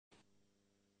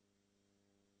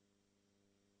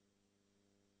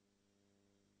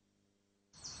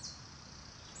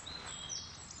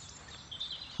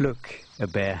Look, a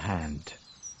bare hand.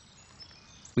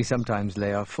 We sometimes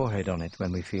lay our forehead on it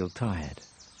when we feel tired.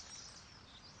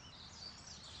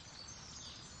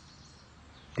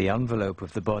 The envelope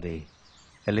of the body,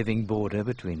 a living border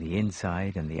between the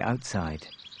inside and the outside,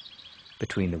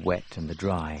 between the wet and the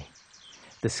dry.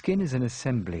 The skin is an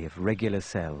assembly of regular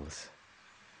cells.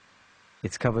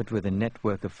 It's covered with a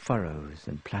network of furrows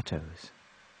and plateaus.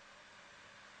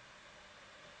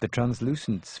 The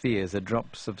translucent spheres are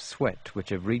drops of sweat which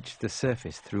have reached the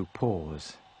surface through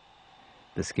pores.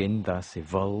 The skin thus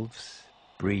evolves,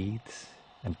 breathes,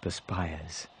 and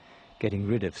perspires, getting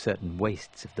rid of certain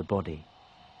wastes of the body.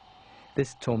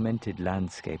 This tormented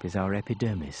landscape is our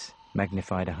epidermis,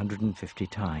 magnified 150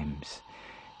 times.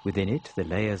 Within it, the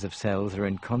layers of cells are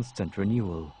in constant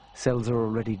renewal. Cells are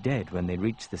already dead when they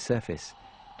reach the surface,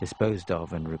 disposed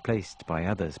of and replaced by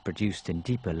others produced in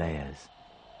deeper layers.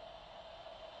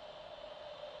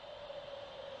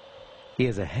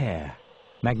 Here's a hair,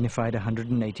 magnified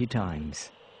 180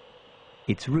 times.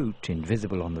 Its root,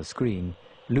 invisible on the screen,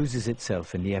 loses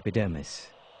itself in the epidermis.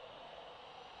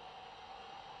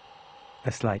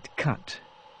 A slight cut,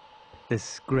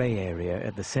 this grey area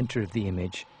at the center of the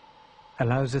image,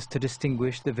 allows us to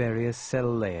distinguish the various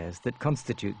cell layers that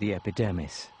constitute the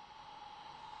epidermis.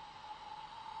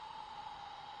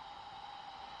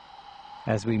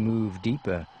 As we move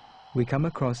deeper, we come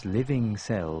across living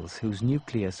cells whose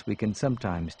nucleus we can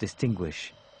sometimes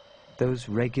distinguish, those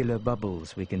regular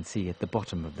bubbles we can see at the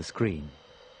bottom of the screen.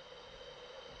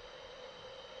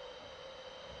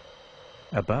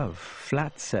 Above,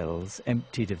 flat cells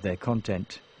emptied of their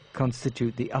content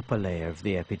constitute the upper layer of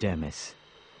the epidermis.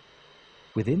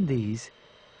 Within these,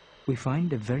 we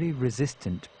find a very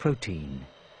resistant protein,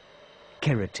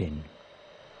 keratin,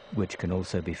 which can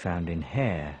also be found in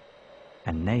hair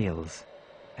and nails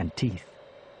and teeth.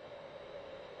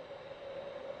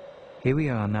 Here we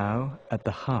are now at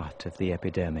the heart of the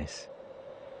epidermis.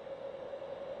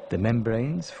 The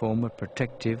membranes form a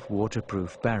protective,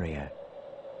 waterproof barrier.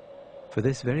 For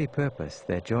this very purpose,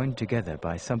 they're joined together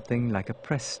by something like a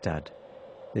press stud,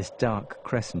 this dark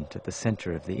crescent at the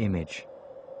center of the image.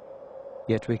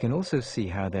 Yet we can also see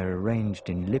how they're arranged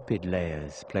in lipid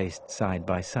layers placed side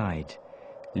by side,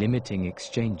 limiting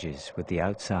exchanges with the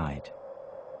outside.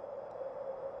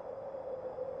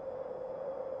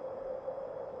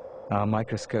 Our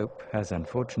microscope has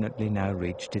unfortunately now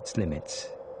reached its limits.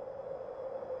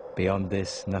 Beyond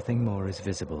this, nothing more is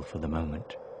visible for the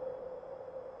moment.